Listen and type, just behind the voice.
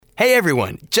Hey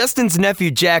everyone, Justin's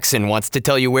nephew Jackson wants to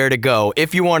tell you where to go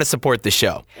if you want to support the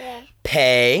show. Yeah.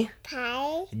 Pay.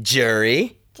 Pie.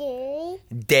 JuRY. Jury.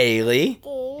 Daily.com.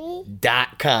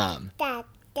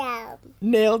 .com.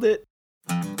 Nailed it.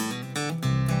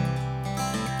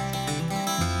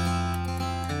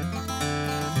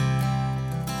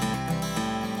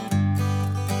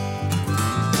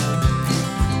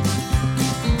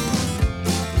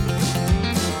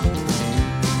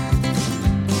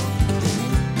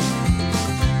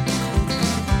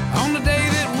 On the day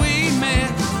that we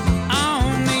met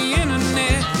on the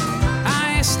internet,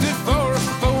 I asked her for a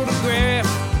photograph.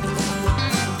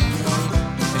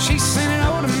 She sent it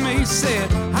over to me, said,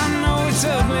 I know it's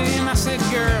ugly. And I said,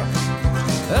 girl,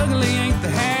 ugly ain't the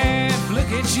half.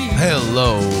 Look at you.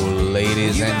 Hello,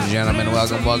 ladies and gentlemen.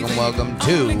 Welcome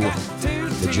to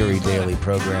the JuRY Daily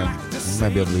program. You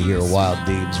might be able to hear wild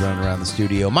deeds running around the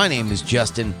studio. My name is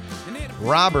Justin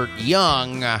Robert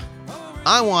Young.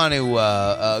 I want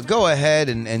to go ahead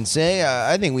and say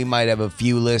I think we might have a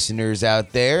few listeners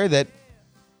out there that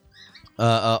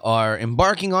are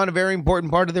embarking on a very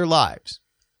important part of their lives.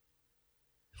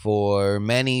 For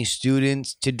many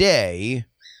students today,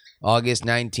 August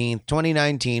 19th,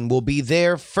 2019, will be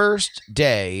their first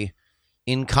day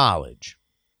in college.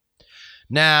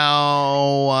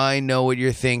 Now, I know what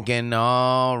you're thinking.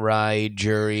 All right,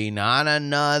 JuRY, not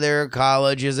another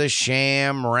college is a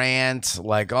sham rant.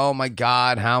 Like, oh my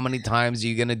God, how many times are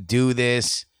you going to do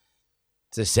this?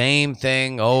 It's the same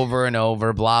thing over and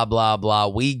over, blah, blah, blah.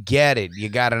 We get it. You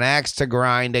got an axe to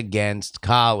grind against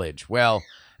college. Well,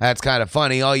 that's kind of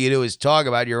funny. All you do is talk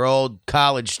about your old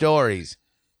college stories.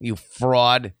 You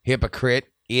fraud, hypocrite,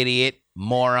 idiot,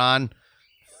 moron,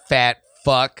 fat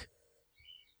fuck.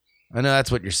 I know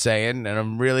that's what you're saying, and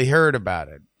I'm really hurt about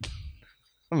it.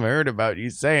 I'm hurt about you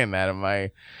saying that. Am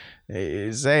I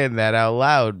saying that out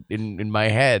loud in my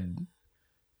head?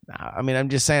 I mean, I'm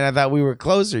just saying I thought we were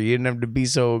closer. You didn't have to be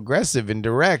so aggressive and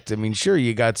direct. I mean, sure,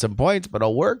 you got some points, but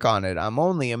I'll work on it. I'm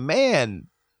only a man.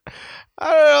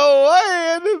 I don't know why I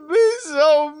had to be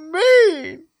so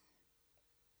mean.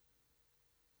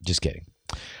 Just kidding.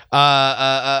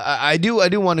 I do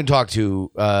want to talk to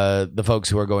the folks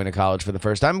who are going to college for the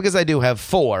first time, because I do have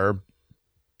 4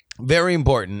 very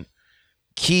important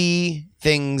key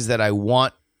things that I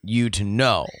want you to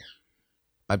know.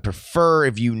 I'd prefer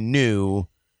if you knew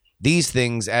these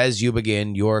things as you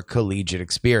begin your collegiate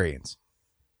experience.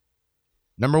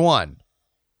 Number 1,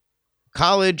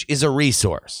 college is a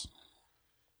resource,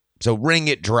 so wring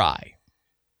it dry.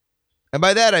 And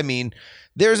by that I mean,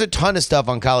 there's a ton of stuff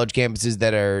on college campuses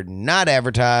that are not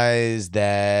advertised,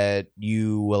 that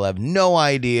you will have no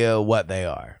idea what they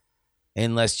are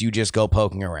unless you just go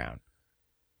poking around.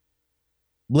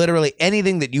 Literally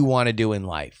anything that you want to do in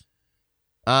life.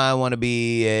 I want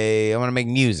to make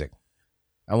music.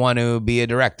 I want to be a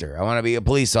director. I want to be a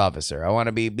police officer. I want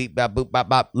to be beep, bop, boop, bop,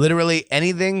 bop. Literally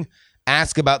anything.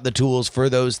 Ask about the tools for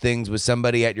those things with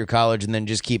somebody at your college, and then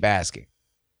just keep asking.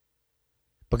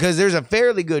 Because there's a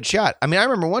fairly good shot. I mean, I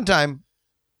remember one time,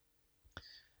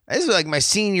 this was like my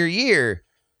senior year,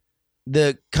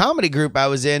 the comedy group I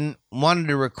was in wanted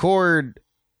to record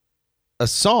a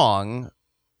song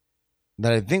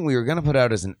that I think we were going to put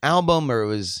out as an album, or it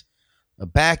was a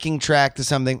backing track to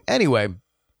something. Anyway,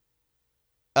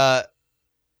 there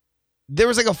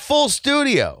was like a full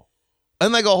studio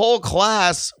and like a whole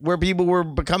class where people were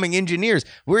becoming engineers.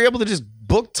 We were able to just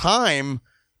book time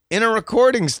in a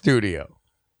recording studio.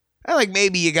 And like,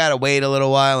 maybe you got to wait a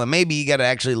little while, and maybe you got to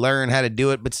actually learn how to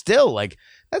do it. But still, like,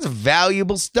 that's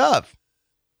valuable stuff.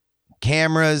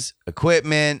 Cameras,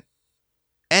 equipment,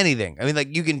 anything. I mean,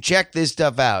 like, you can check this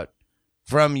stuff out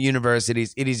from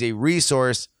universities. It is a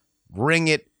resource. Wring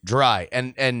it dry.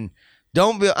 And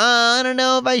don't be, I don't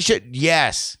know if I should.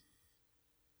 Yes.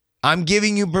 I'm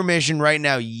giving you permission right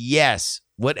now. Yes.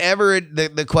 Whatever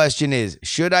the question is,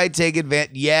 should I take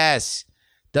advantage? Yes.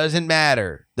 Doesn't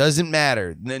matter.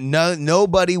 No,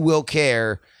 nobody will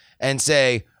care and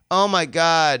say, oh my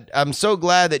God, I'm so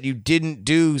glad that you didn't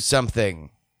do something.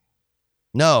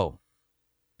 No.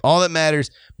 All that matters,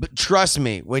 but trust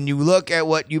me, when you look at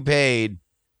what you paid,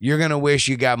 you're going to wish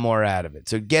you got more out of it.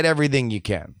 So get everything you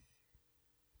can.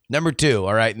 Number 2,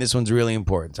 all right, and this one's really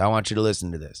important, so I want you to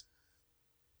listen to this.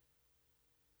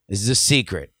 This is a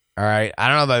secret. All right. I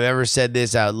don't know if I've ever said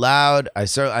this out loud. I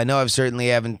know I've certainly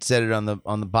haven't said it on the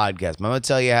podcast. But I'm going to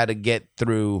tell you how to get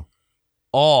through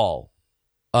all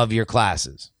of your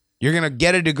classes. You're going to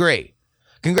get a degree.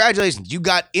 Congratulations. You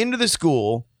got into the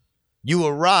school. You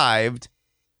arrived.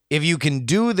 If you can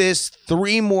do this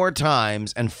 3 more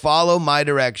times and follow my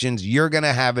directions, you're going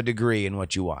to have a degree in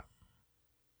what you want.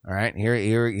 All right, here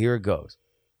it goes.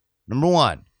 Number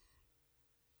 1,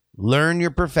 learn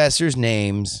your professors'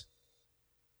 names.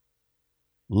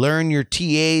 Learn your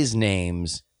TA's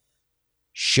names.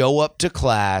 Show up to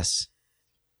class.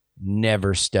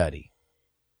 Never study.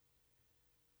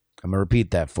 I'm going to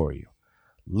repeat that for you.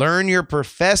 Learn your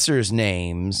professors'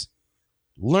 names.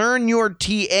 Learn your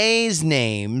TA's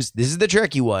names. This is the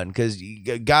tricky one because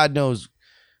God knows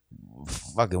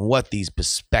fucking what these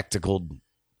bespectacled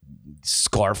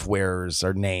scarf wearers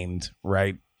are named,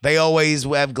 right? They always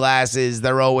have glasses.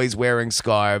 They're always wearing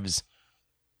scarves.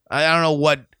 I don't know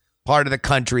what part of the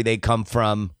country they come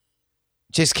from.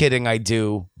 Just kidding, I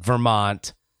do.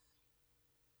 Vermont.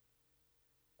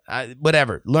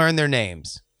 Whatever. Learn their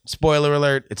names. Spoiler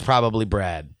alert, it's probably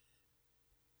Brad.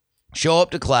 Show up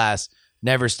to class,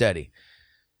 never study.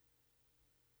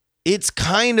 It's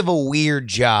kind of a weird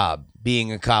job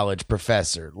being a college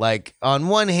professor. Like, on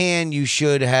one hand, you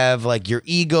should have, like, your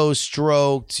ego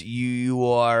stroked. You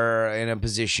are in a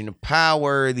position of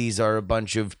power. These are a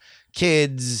bunch of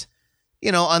kids.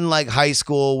 You know, unlike high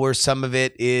school where some of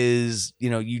it is,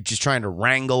 you know, you just trying to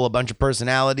wrangle a bunch of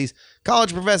personalities,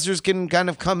 college professors can kind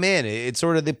of come in. It's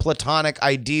sort of the platonic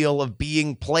ideal of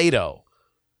being Plato.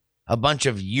 A bunch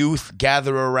of youth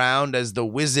gather around as the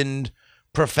wizened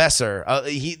professor.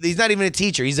 He's not even a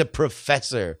teacher. He's a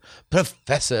professor.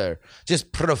 Professor.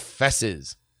 Just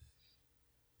professes.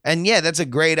 And yeah, that's a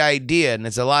great idea. And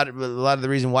it's a lot of the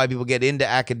reason why people get into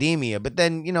academia. But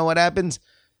then, you know what happens?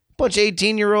 A bunch of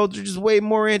 18-year-olds are just way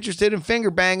more interested in finger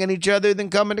banging each other than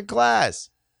coming to class.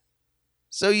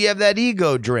 So you have that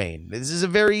ego drain. This is a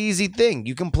very easy thing.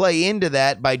 You can play into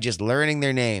that by just learning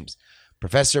their names.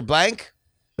 Professor Blank,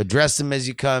 address them as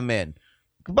you come in.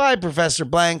 Goodbye, Professor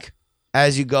Blank,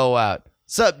 as you go out.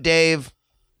 Sup, Dave?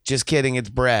 Just kidding, it's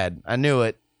Brad. I knew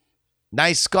it.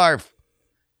 Nice scarf.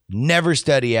 Never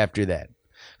study after that.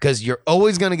 Because you're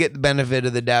always going to get the benefit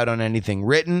of the doubt on anything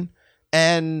written.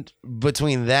 And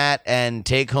between that and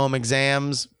take-home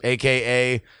exams,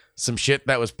 a.k.a. some shit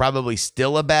that was probably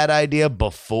still a bad idea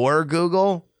before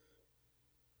Google,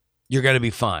 you're going to be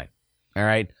fine. All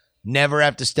right? Never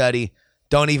have to study.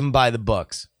 Don't even buy the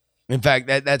books. In fact,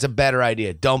 that's a better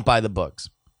idea. Don't buy the books.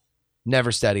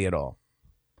 Never study at all.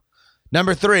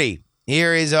 Number 3.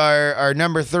 Here is our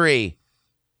number 3.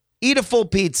 Eat a full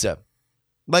pizza.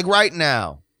 Like right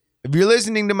now. If you're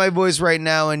listening to my voice right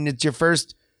now and it's your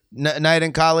first night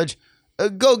in college,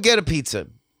 go get a pizza.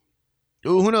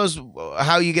 Who knows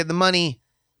how you get the money,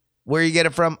 where you get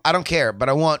it from? I don't care, but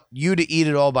I want you to eat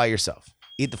it all by yourself.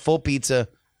 Eat the full pizza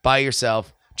by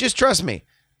yourself. Just trust me.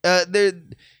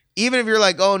 Even if you're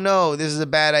like, oh no, this is a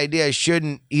bad idea, I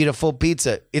shouldn't eat a full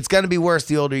pizza. It's gonna be worse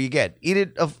the older you get. Eat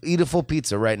a full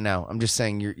pizza right now. I'm just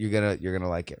saying you're gonna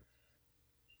like it.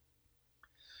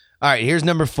 All right, here's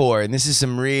number 4, and this is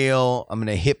some real. I'm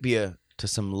gonna hip you to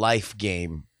some life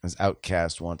game, as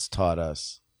Outcast once taught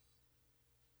us.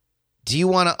 Do you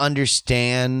want to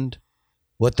understand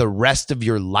what the rest of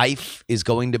your life is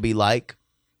going to be like?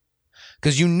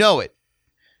 Because you know it.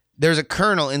 There's a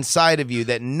kernel inside of you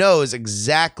that knows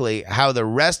exactly how the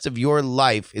rest of your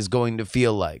life is going to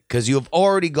feel like, because you have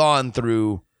already gone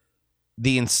through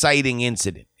the inciting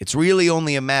incident. It's really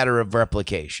only a matter of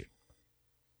replication.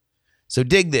 So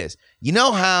dig this. You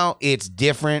know how it's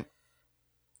different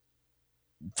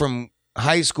from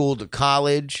high school to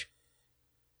college,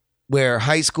 where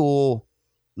high school,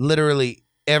 literally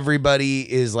everybody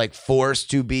is like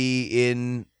forced to be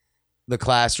in the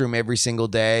classroom every single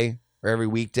day or every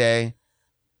weekday.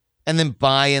 And then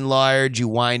by and large, you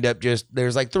wind up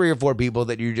there's like 3 or 4 people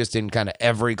that you're just in kind of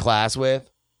every class with.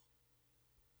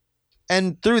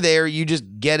 And through there, you just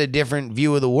get a different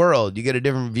view of the world. You get a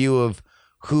different view of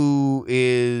who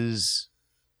is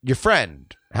your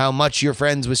friend, how much you're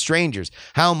friends with strangers,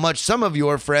 how much some of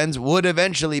your friends would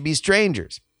eventually be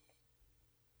strangers.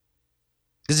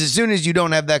 Because as soon as you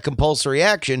don't have that compulsory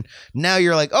action, now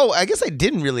you're like, oh, I guess I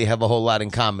didn't really have a whole lot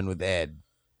in common with Ed.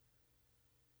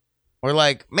 Or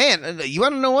like, man, you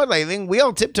want to know what? I think we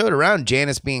all tiptoed around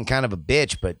Janice being kind of a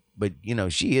bitch, but you know,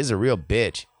 she is a real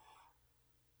bitch.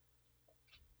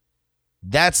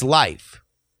 That's life.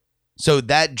 So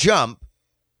that jump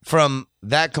from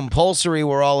that compulsory,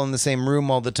 we're all in the same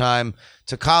room all the time,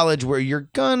 to college where you're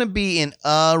going to be in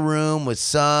a room with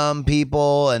some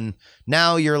people, and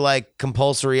now your like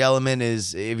compulsory element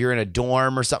is if you're in a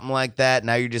dorm or something like that,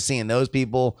 now you're just seeing those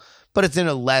people, but it's in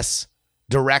a less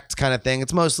direct kind of thing.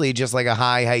 It's mostly just like a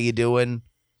hi, how you doing? In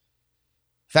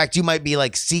fact, you might be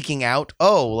like seeking out,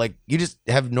 like you just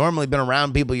have normally been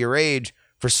around people your age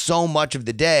for so much of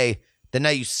the day that now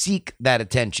you seek that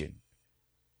attention.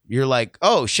 You're like,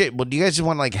 oh shit, well, do you guys just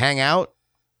want to like hang out?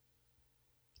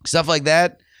 Stuff like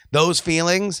that. Those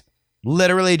feelings,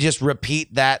 Literally just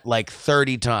repeat that like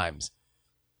 30 times.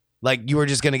 Like you are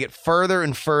just going to get further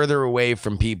and further away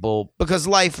from people because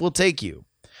life will take you.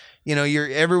 You know,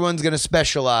 everyone's going to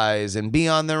specialize and be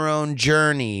on their own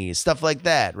journey, stuff like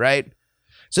that, right?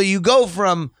 So you go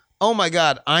from, oh my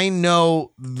God, I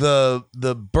know the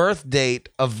birth date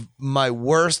of my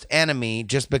worst enemy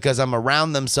just because I'm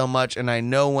around them so much, and I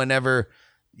know whenever,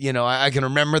 you know, I can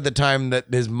remember the time that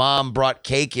his mom brought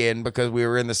cake in because we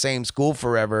were in the same school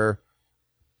forever,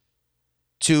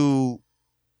 to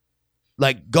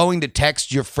like going to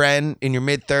text your friend in your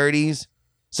mid-30s,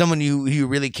 someone you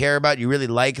really care about, you really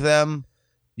like them.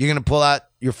 You're going to pull out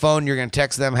your phone, you're going to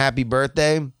text them happy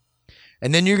birthday.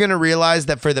 And then you're going to realize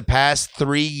that for the past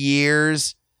 3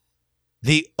 years,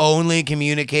 the only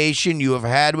communication you have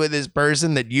had with this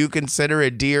person that you consider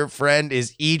a dear friend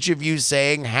is each of you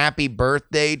saying happy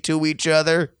birthday to each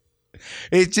other.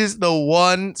 It's just the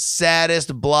one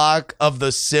saddest block of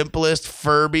the simplest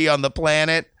Furby on the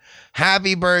planet.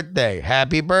 Happy birthday,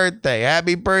 happy birthday,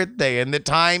 happy birthday. And the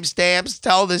timestamps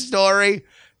tell the story.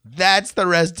 That's the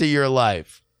rest of your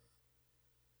life.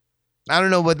 I don't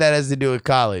know what that has to do with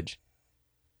college,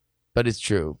 but it's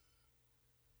true.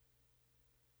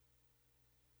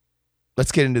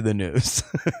 Let's get into the news.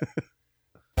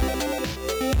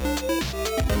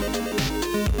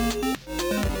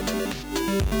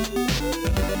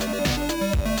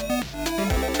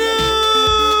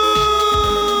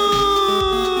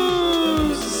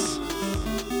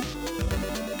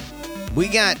 We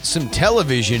got some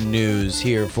television news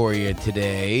here for you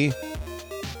today.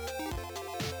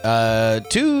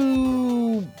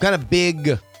 Two kind of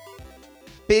big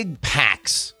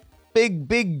packs,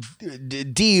 big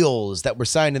deals that were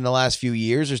signed in the last few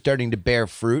years are starting to bear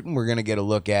fruit, and we're going to get a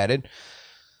look at it.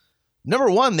 Number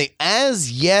one, the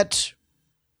as yet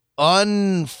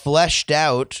unfleshed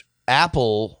out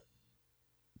Apple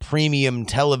premium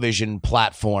television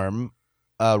platform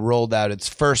rolled out its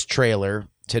first trailer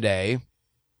today.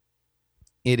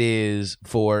 It is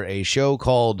for a show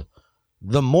called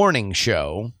The Morning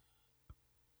Show.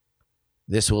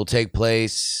 This will take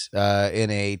place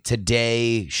in a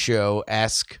Today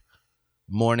Show-esque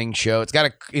morning show. It's got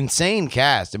an insane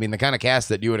cast. I mean, the kind of cast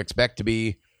that you would expect to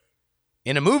be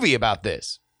in a movie about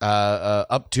this.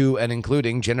 Up to and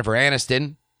including Jennifer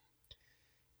Aniston.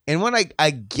 And what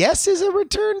I guess is a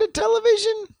return to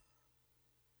television.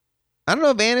 I don't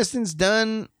know if Aniston's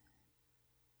done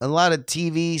a lot of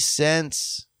TV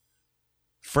since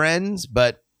Friends,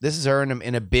 but this is her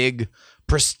in a big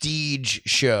prestige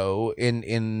show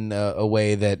in a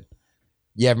way that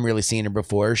you haven't really seen her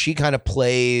before. She kind of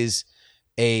plays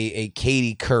a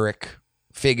Katie Couric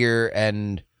figure,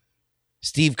 and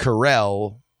Steve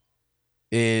Carell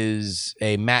is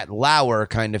a Matt Lauer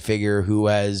kind of figure who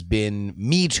has been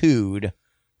Me Too'd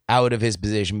out of his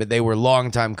position, but they were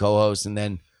longtime co-hosts, and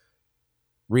then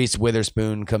Reese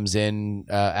Witherspoon comes in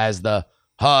as the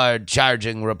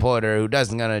hard-charging reporter who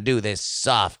doesn't gonna do this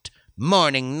soft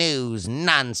morning news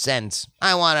nonsense.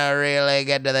 I want to really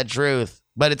get to the truth.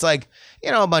 But it's like,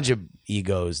 you know, a bunch of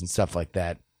egos and stuff like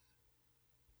that.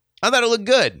 I thought it looked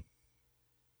good.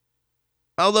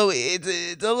 Although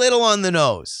it's a little on the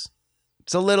nose.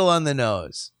 It's a little on the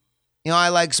nose. You know, I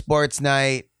like Sports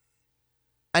Night.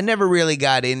 I never really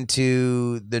got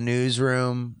into the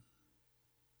newsroom.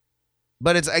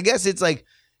 But I guess it's like,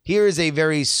 here is a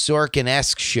very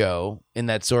Sorkin-esque show, in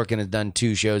that Sorkin has done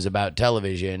 2 shows about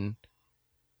television.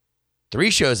 3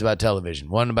 shows about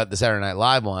television. One about the Saturday Night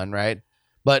Live one, right?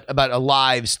 But about a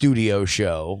live studio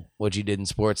show, which he did in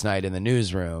Sports Night in the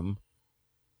newsroom.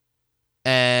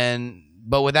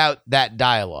 But without that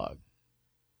dialogue.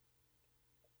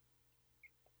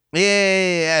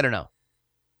 Yeah, I don't know.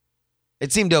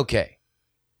 It seemed okay.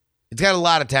 It's got a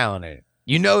lot of talent in it.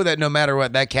 You know that no matter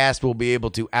what, that cast will be able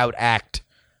to outact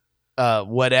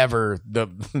whatever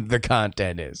the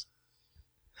content is.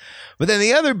 But then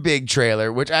the other big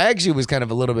trailer, which I actually was kind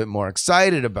of a little bit more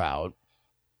excited about,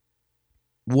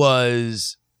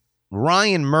 was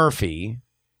Ryan Murphy.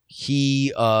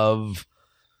 He of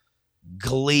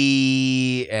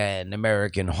Glee and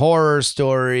American Horror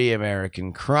Story,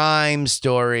 American Crime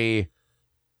Story.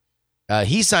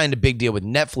 He signed a big deal with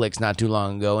Netflix not too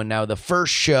long ago, and now the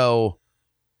first show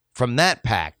from that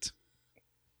pact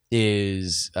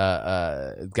is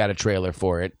got a trailer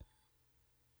for it.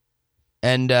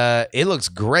 And it looks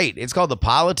great. It's called The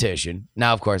Politician.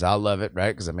 Now, of course, I'll love it,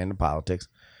 right? Because I'm into politics.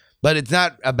 But it's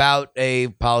not about a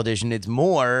politician. It's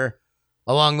more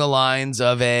along the lines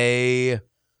of an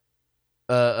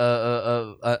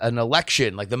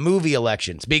election, like the movie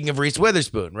election. Speaking of Reese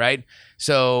Witherspoon, right?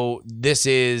 So this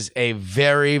is a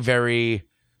very, very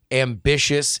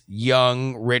ambitious,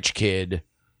 young, rich kid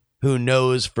who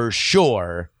knows for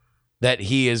sure that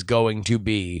he is going to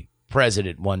be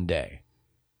president one day.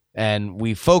 And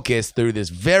we focus through this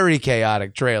very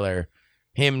chaotic trailer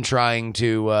him trying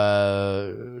to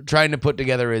put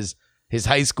together his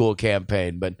high school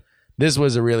campaign. But this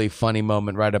was a really funny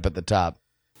moment right up at the top.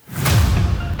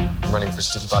 I'm running for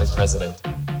student body president.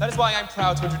 That is why I'm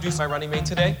proud to introduce my running mate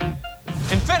today,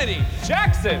 Infinity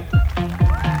Jackson.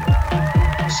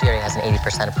 JuRY has an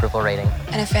 80% approval rating.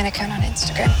 And a fan account on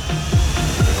Instagram.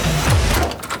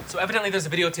 So evidently there's a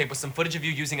videotape with some footage of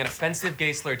you using an offensive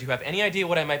gay slur. Do you have any idea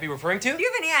what I might be referring to? Do you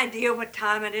have any idea what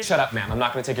time it is? Shut up, ma'am. I'm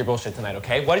not going to take your bullshit tonight,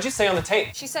 okay? What did you say on the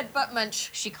tape? She said butt munch.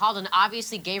 She called an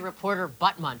obviously gay reporter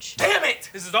butt munch. Damn it!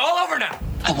 This is all over now.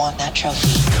 I want that trophy.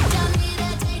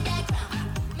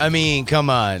 I mean, come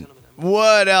on.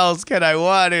 What else can I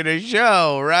want in a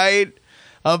show, right?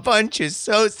 A bunch of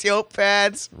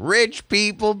sociopaths, rich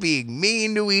people being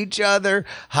mean to each other,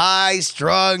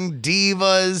 high-strung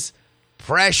divas,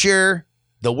 pressure,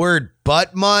 the word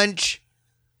butt munch.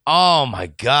 Oh my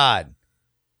God.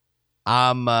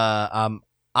 I'm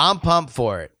pumped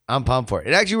for it. I'm pumped for it.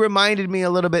 It actually reminded me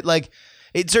a little bit, like,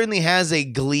 it certainly has a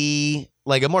Glee,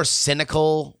 like a more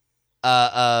cynical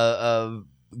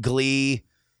Glee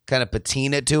kind of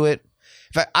patina to it.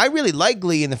 In fact, I really liked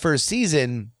Glee in the first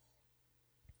season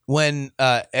when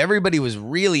everybody was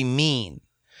really mean.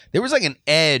 There was like an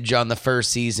edge on the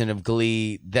first season of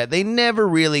Glee that they never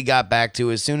really got back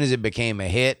to as soon as it became a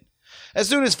hit. As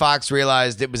soon as Fox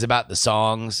realized it was about the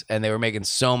songs and they were making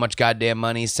so much goddamn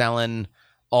money selling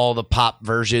all the pop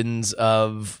versions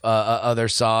of other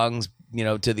songs, you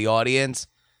know, to the audience,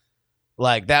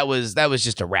 like that was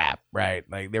just a wrap, right?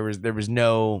 Like there was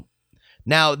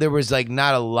like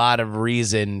not a lot of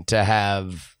reason to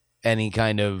have any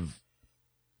kind of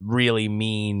really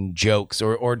mean jokes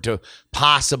or to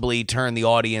possibly turn the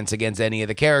audience against any of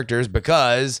the characters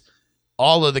because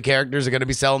all of the characters are going to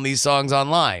be selling these songs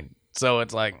online. So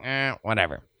it's like,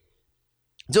 whatever.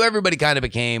 So everybody kind of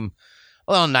became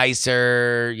a little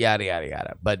nicer, yada, yada,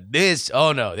 yada. But this,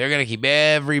 oh no, they're going to keep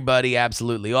everybody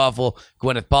absolutely awful.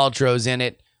 Gwyneth Paltrow's in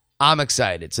it. I'm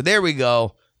excited. So there we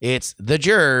go. It's the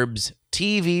Gerbs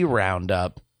TV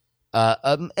Roundup.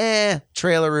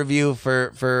 Trailer review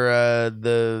for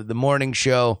the morning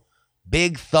show.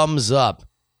 Big thumbs up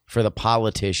for The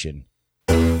Politician.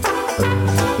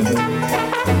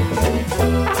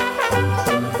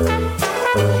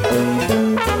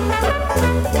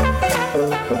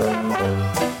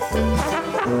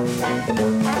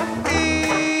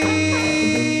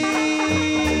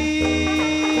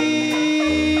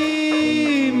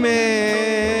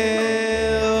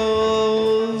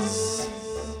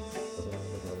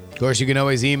 Of course, you can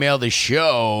always email the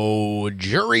show,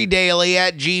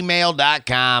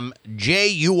 jurydaily@gmail.com,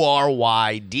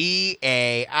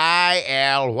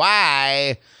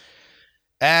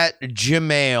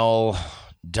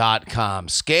 JuRY@gmail.com.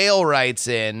 Scale writes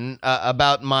in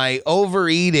about my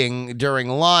overeating during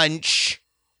lunch.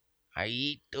 I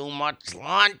eat too much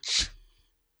lunch.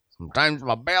 Sometimes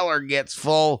my belly gets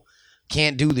full.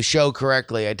 Can't do the show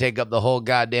correctly. I take up the whole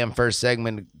goddamn first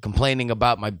segment complaining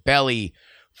about my belly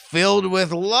filled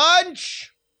with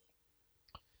lunch.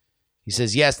 He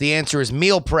says, yes, the answer is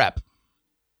meal prep.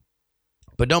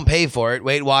 But don't pay for it.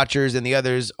 Weight Watchers and the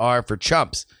others are for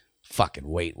chumps. Fucking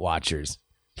Weight Watchers.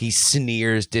 He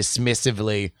sneers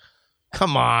dismissively.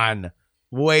 Come on.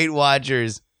 Weight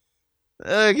Watchers.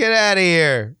 Get out of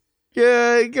here.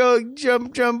 Go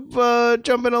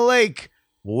jump in a lake.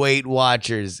 Weight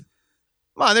Watchers.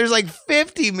 Come on, there's like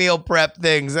 50 meal prep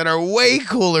things that are way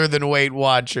cooler than Weight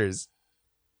Watchers.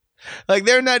 Like,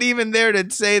 they're not even there to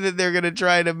say that they're going to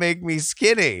try to make me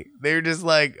skinny. They're just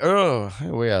like, oh,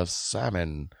 we have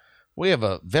salmon. We have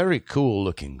a very cool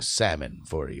looking salmon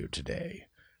for you today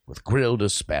with grilled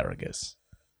asparagus.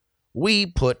 We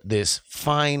put this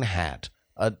fine hat,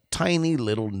 a tiny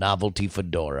little novelty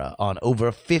fedora, on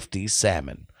over 50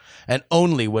 salmon. And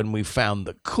only when we found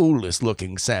the coolest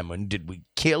looking salmon did we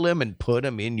kill him and put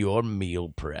him in your meal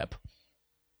prep.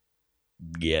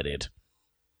 Get it?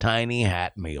 Tiny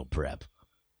hat meal prep.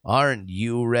 Aren't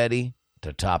you ready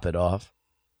to top it off?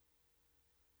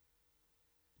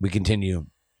 We continue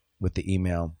with the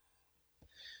email.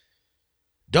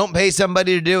 Don't pay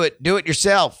somebody to do it. Do it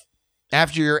yourself.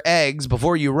 After your eggs,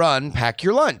 before you run, pack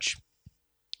your lunch.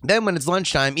 Then when it's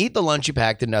lunchtime, eat the lunch you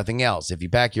packed and nothing else. If you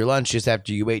pack your lunch just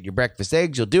after you ate your breakfast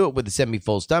eggs, you'll do it with a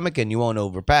semi-full stomach and you won't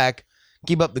overpack.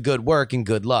 Keep up the good work and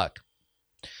good luck.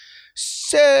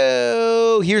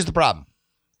 So here's the problem.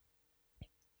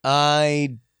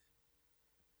 I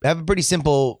have a pretty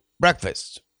simple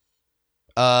breakfast.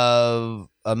 of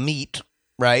a meat,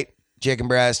 right? Chicken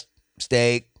breast,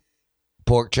 steak,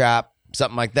 pork chop,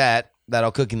 something like that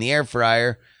I'll cook in the air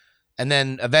fryer, and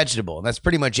then a vegetable. That's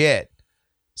pretty much it.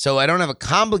 So I don't have a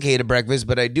complicated breakfast,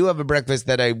 but I do have a breakfast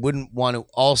that I wouldn't want to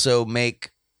also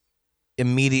make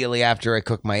immediately after I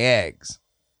cook my eggs.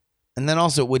 And then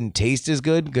also it wouldn't taste as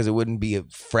good because it wouldn't be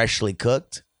freshly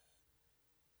cooked.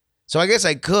 So I guess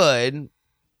I could,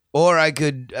 or I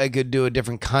could do a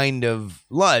different kind of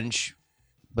lunch,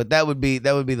 but that would be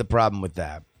the problem with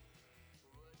that.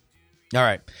 All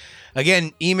right.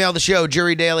 Again, email the show,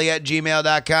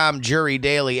 jurydaily@gmail.com,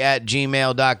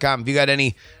 jurydaily@gmail.com. If you got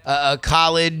any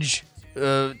college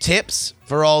tips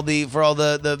for all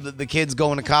the kids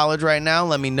going to college right now,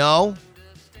 let me know.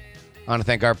 I want to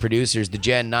thank our producers, the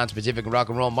Jen, Non-Specific, Rock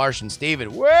and Roll, Martian,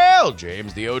 Steven, Will,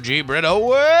 James, the OG, Brito,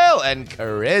 Will, and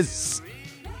Chris.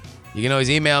 You can always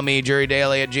email me,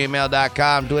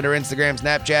 jurydaily@gmail.com, Twitter, Instagram,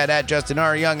 Snapchat,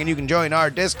 @JustinRYoung, and you can join our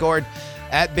Discord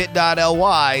at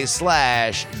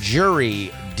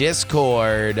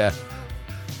bit.ly/JuryDiscord.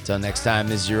 Until next time,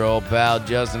 this is your old pal,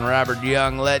 Justin Robert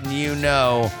Young, letting you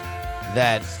know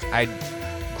that I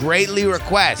greatly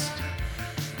request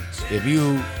if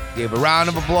you give a round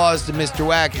of applause to Mr.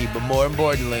 Wacky, but more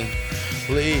importantly,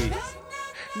 please,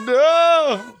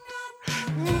 no.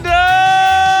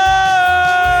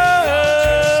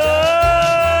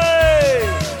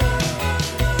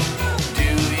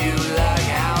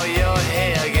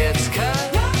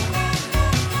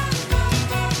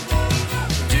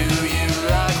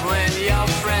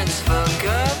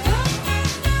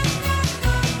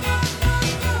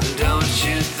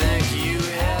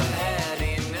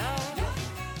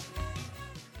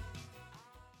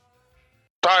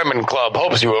 Diamond Club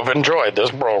hopes you have enjoyed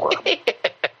this program.